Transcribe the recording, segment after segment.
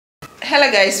Hello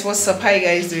guys, what's up? How you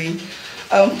guys doing?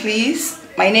 Please,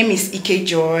 my name is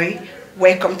IKEJOY.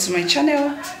 Welcome to my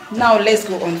channel. Now let's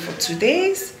go on for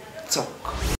today's talk.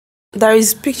 There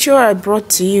is a picture I brought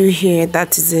to you here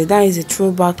that is a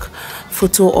throwback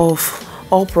photo of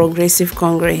All Progressive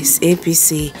Congress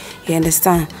APC. You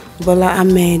understand? Bola,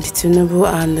 Ahmed, Tinubu,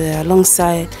 and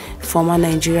alongside former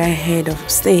Nigerian head of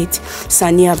state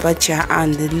Sani Abacha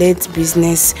and the late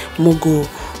business mogul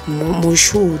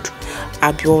Moshood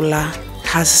Abiola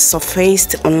has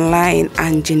surfaced online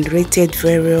and generated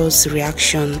various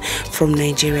reactions from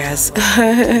Nigerians.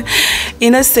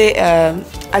 Say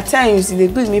at times they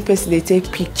good me person they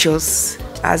take pictures,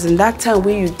 as in that time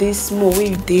when you dey small,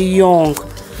 when you dey young.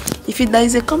 If there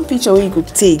is a come picture where you go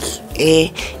take,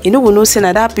 you know we know say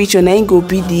na that picture na go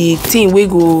be the thing we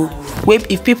go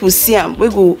if people see them, we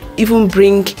go even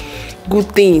bring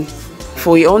good thing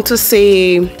for you. Want to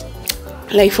say,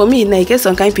 like for me, I get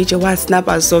some kind of picture where I snap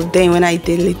as of then when I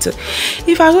did little.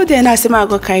 If I go there and I say I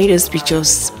go carry those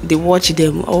pictures, they watch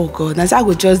them. Oh God, and so I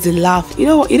go just they laugh. You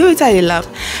know what I laugh?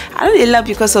 I don't laugh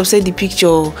because of say the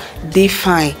picture they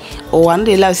fine, or I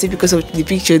don't laugh say because of the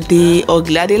picture they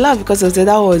ugly. I laugh because of say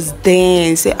that was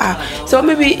then. Say so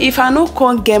maybe if I no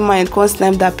can't get mine, can't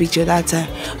snap that picture that time,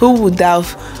 who would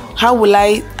have? How will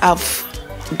I have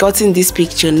gotten this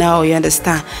picture now? You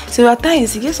understand? So at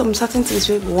times you get some certain things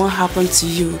that won't happen to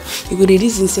you. You go to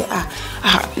this and say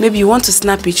maybe you want to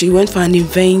snap picture, you went for an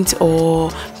event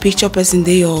or picture person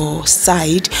there your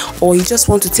side, or you just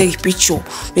want to take a picture,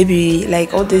 maybe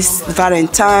like all this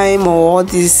Valentine or all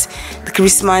this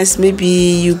Christmas, maybe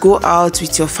you go out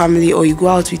with your family or you go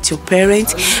out with your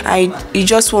parents and you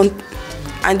just want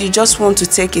to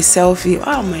take a selfie.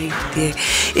 Oh my dear,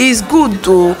 it's good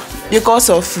though, because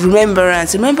of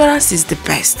remembrance. Remembrance is the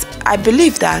best. I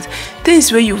believe that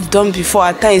things where you've done before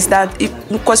at times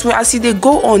because when as they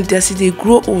go on, as they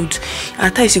grow old,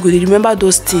 at times you go to remember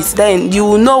those things. Then you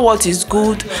will know what is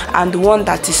good and the one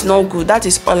that is not good. That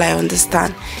is all I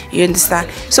understand. You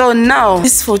understand? So now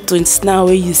this photo is now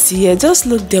where you see here. Just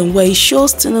look them where it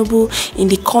shows Tinubu in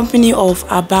the company of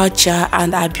Abacha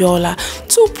and Abiola,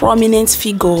 two prominent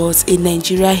figures in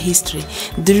Nigeria history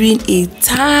during a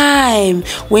time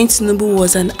when Tinubu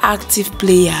was an active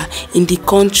player in the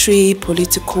country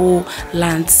political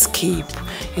landscape.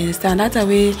 You understand? That's the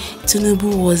way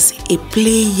Tinubu was a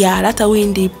player. That's the way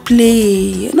they play.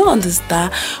 You don't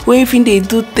understand? When they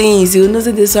do things, you know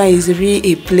that this one is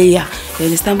really a player. You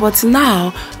understand? But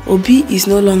now Obi is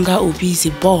no longer Obi is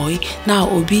a boy. Now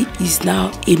Obi is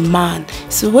now a man.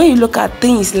 So when you look at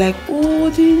things like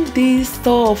this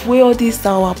stuff, where all these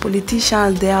our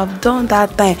politicians they have done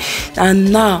that time,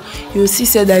 and now you see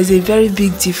say there is a very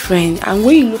big difference. And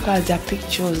when you look at their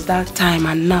pictures that time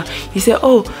and now, you say,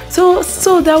 oh,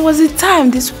 so there was a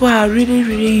time these people are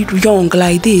really young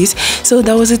like this. So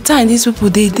there was a time these people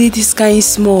they did this kind of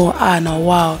small. Now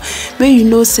wow, when you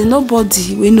know say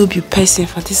nobody will no be person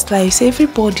for this life. Say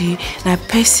everybody na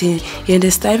person. You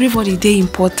understand? Everybody they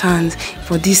important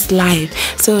for this life.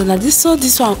 So now this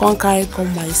one can't carry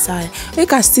come my side. You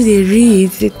can still read,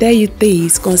 they tell you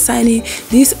things concerning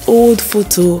this old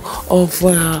photo of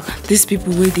these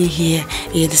people where they here.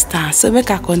 You understand? So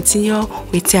make I continue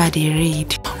with how they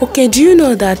read. Okay, do you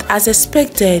know that as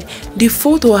expected, the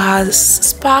photo has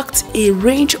sparked a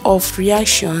range of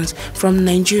reactions from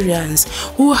Nigerians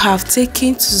who have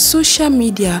taken to social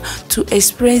media to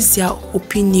express their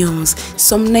opinions.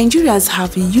 Some Nigerians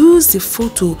have used the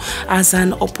photo as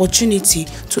an opportunity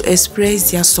to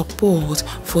express their support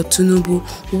for Tinubu,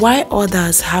 while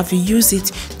others have used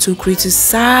it to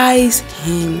criticize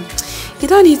him. You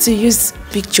don't need to use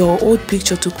old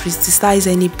picture to criticize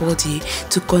anybody,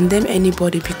 to condemn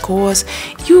anybody, because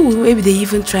maybe they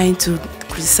even trying to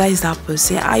criticize that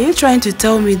person. Are you trying to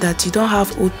tell me that you don't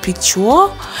have old picture?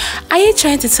 Are you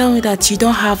trying to tell me that you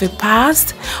don't have a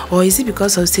past? Or is it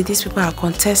because of say these people are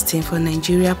contesting for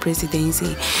Nigeria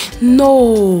presidency?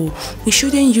 No, we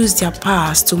shouldn't use their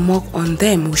past to mock on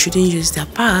them. We shouldn't use their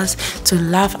past to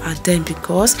laugh at them,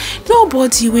 because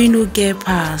nobody will no get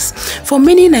past. For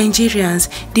many Nigerians,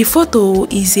 the photo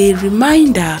is a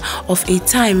reminder of a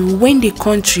time when the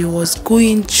country was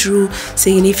going through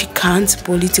significant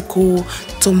political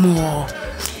turmoil.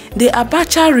 The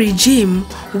Abacha regime,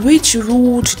 which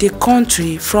ruled the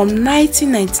country from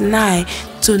 1999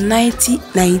 to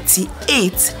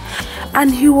 1998,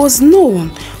 and he was known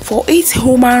for its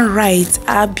human rights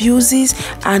abuses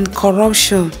and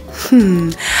corruption.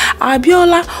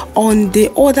 Abiola, on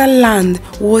the other hand,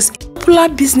 was a popular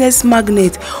business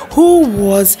magnate who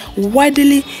was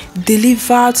widely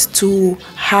delivered to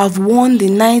have won the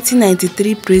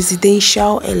 1993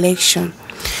 presidential election.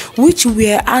 which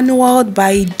were annulled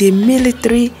by the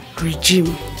military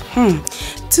regime.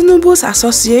 Tinubu's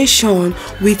association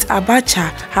with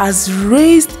Abacha has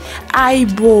raised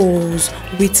eyebrows,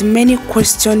 with many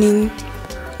questioning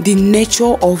the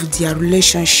nature of their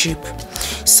relationship.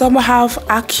 Some have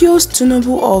accused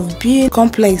Tinubu of being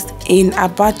complex in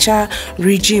Abacha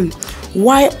regime,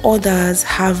 while others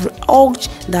have urged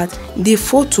that the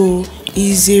photo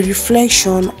is a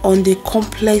reflection on the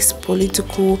complex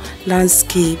political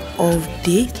landscape of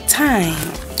the time.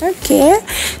 Okay,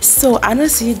 so I know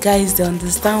see you guys they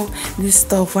understand this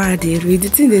stuff while they read. The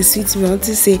thing they sweet me want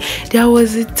to say there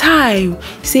was a time,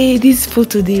 say this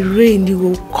photo the rain, you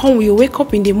will come, you wake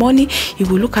up in the morning, you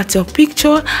will look at your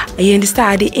picture, and you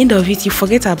understand at the end of it you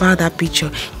forget about that picture.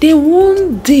 Then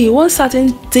one day, one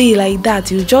certain day like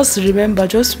that, you just remember,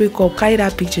 just wake up, carry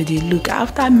that picture, they look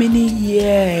after many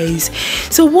years.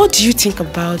 So what do you think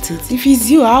about it? If it's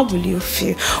you, how will you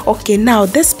feel? Okay, now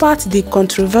despite the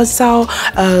controversial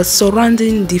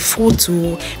surrounding the photo,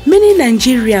 many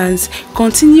Nigerians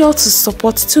continue to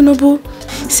support Tinubu,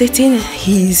 setting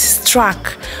his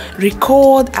track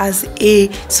record as a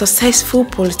successful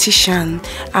politician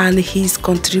and his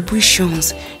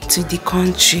contributions to the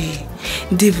country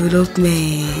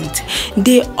development.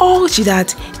 They urge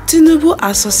that Tinubu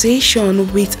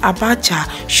association with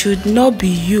Abacha should not be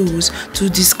used to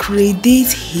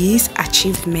discredit his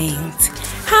achievements.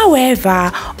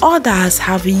 However, others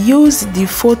have used the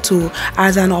photo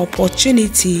as an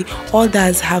opportunity.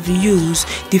 Others have used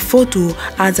the photo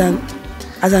as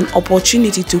an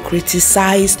opportunity to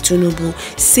criticize Tinubu,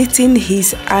 citing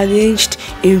his alleged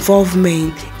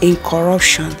involvement in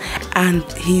corruption and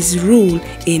his role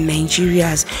in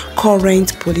Nigeria's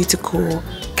current political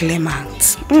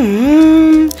climate.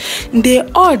 They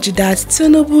urge that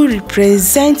Tinubu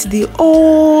represents the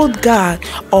old guard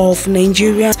of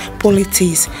Nigerian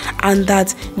politics and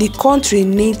that the country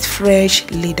needs fresh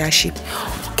leadership.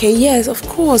 Okay, yes, of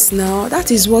course, now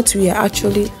that is what we are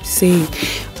actually saying.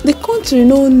 The country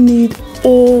no need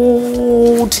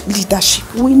old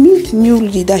leadership. We need new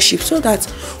leadership so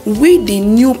that we, the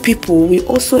new people, will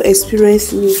also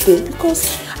experience new things.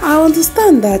 Because I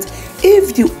understand that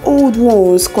if the old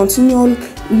ones continue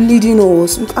leading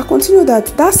us, I continue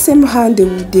that same hand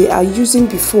they are using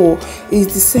before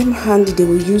is the same hand they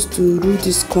will use to rule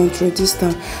this country this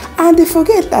time, and they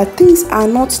forget that things are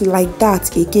not like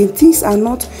that again. Things are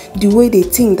not the way they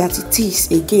think that it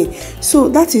is again. So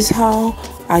that is how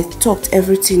I thought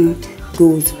everything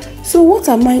goes. So what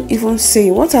am I even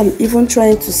saying? What I'm even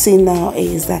trying to say now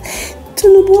is that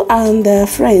Tinubu and their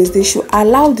friends, they should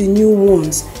allow the new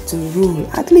ones to rule.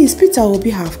 At least Peter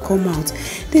Obi have come out.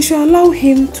 They should allow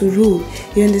him to rule.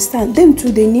 You understand? Them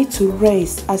too, they need to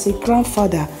rest as a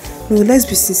grandfather. No, let's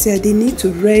be sincere. They need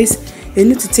to rest. They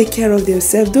need to take care of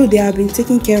themselves. Though they have been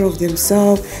taking care of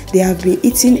themselves, they have been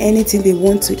eating anything they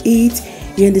want to eat.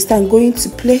 You understand? Going to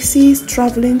places,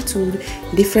 traveling to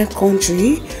different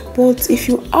country. But if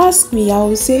you ask me, I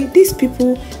will say these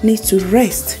people need to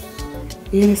rest.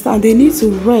 You understand? They need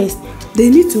to rest. They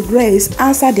need to rest,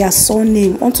 answer their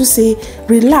surname, want to say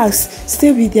relax,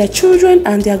 stay with their children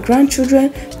and their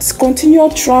grandchildren, continue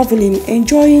traveling,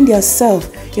 enjoying themselves.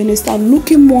 You understand?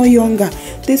 Looking more younger.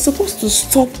 They're supposed to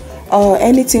stop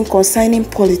anything concerning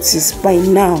politics by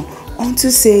now. Want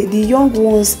to say the young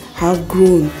ones have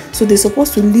grown, so they're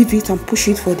supposed to leave it and push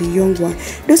it for the young one.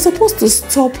 They're supposed to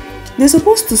stop. They're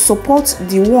supposed to support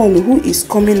the one who is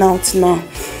coming out now.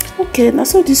 Okay, now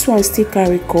so this one still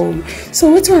carry come.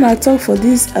 So which one I talk for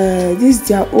this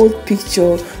their old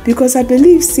picture, because I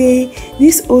believe say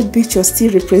this old picture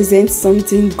still represents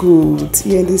something good.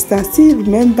 You understand? Still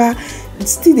remember,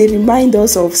 still they remind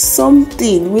us of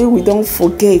something where we don't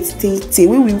forget,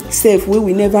 where we serve, where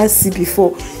we never see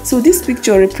before. So this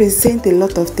picture represents a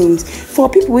lot of things. For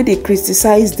people where they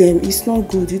criticize them, it's not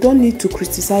good. You don't need to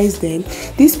criticize them.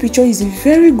 This picture is a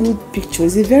very good picture.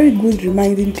 It's a very good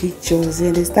reminding pictures. You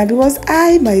understand? Because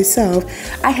I myself,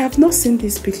 I have not seen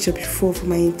this picture before for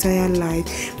my entire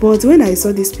life. But when I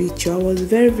saw this picture, I was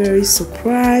very, very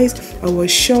surprised. I was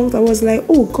shocked. I was like,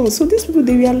 oh God, so these people,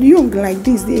 they were young like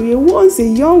this. They were once a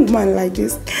young man like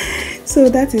this. So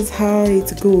that is how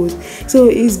it goes. So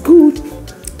it's good.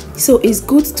 So it's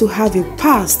good to have a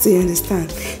past, you understand?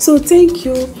 So thank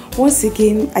you once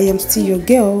again. I am still your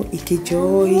girl,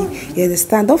 IKEJOY. You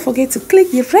understand? Don't forget to click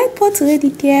the red button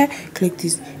right there. Click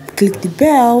the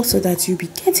bell so that you'll be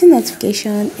getting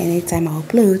notification anytime I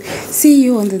upload. See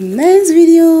you on the next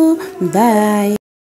video. Bye.